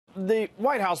the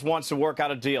White House wants to work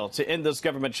out a deal to end this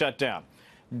government shutdown.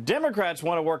 Democrats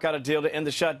want to work out a deal to end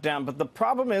the shutdown. But the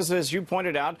problem is, as you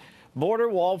pointed out, border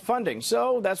wall funding.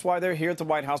 So that's why they're here at the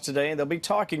White House today, and they'll be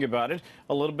talking about it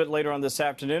a little bit later on this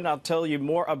afternoon. I'll tell you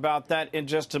more about that in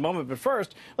just a moment. But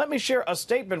first, let me share a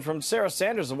statement from Sarah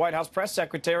Sanders, the White House press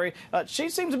secretary. She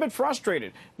seems a bit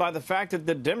frustrated by the fact that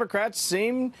the Democrats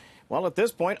seem, well, at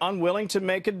this point, unwilling to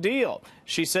make a deal.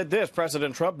 She said this: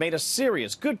 President Trump made a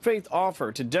serious, good faith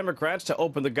offer to Democrats to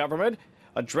open the government,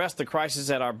 address the crisis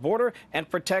at our border, and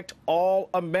protect all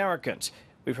Americans.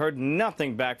 We've heard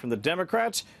nothing back from the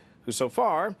Democrats, who so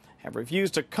far have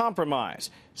refused to compromise.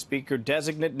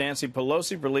 Speaker-designate Nancy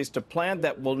Pelosi released a plan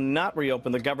that will not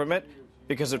reopen the government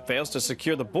because it fails to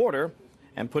secure the border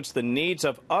and puts the needs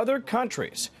of other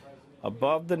countries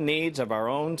above the needs of our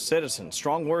own citizens.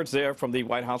 Strong words there from the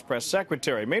White House press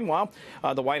secretary. Meanwhile,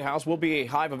 the White House will be a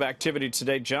hive of activity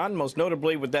today, John, most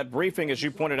notably with that briefing, as you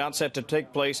pointed out, set to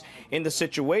take place in the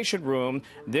Situation Room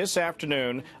this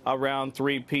afternoon around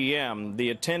 3 p.m.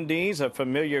 The attendees, a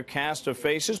familiar cast of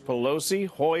faces: Pelosi,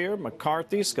 Hoyer,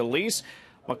 McCarthy, Scalise,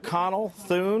 McConnell,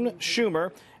 Thune,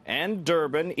 Schumer, and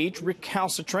Durbin, each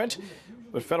recalcitrant,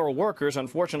 with federal workers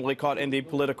unfortunately caught in the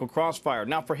political crossfire.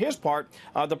 Now, for his part,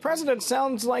 the president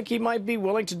sounds like he might be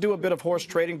willing to do a bit of horse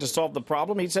trading to solve the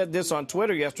problem. He said this on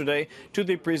Twitter yesterday to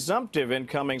the presumptive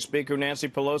incoming Speaker, Nancy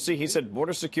Pelosi. He said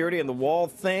border security and the wall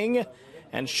thing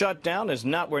and shutdown is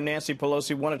not where Nancy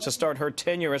Pelosi wanted to start her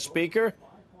tenure as Speaker.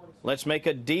 Let's make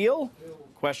a deal?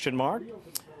 Question mark.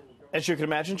 As you can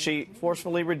imagine, she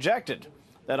forcefully rejected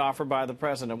that offer by the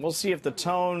president. We'll see if the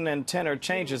tone and tenor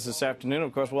changes this afternoon.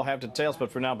 Of course, we'll have details,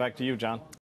 but for now, back to you, John.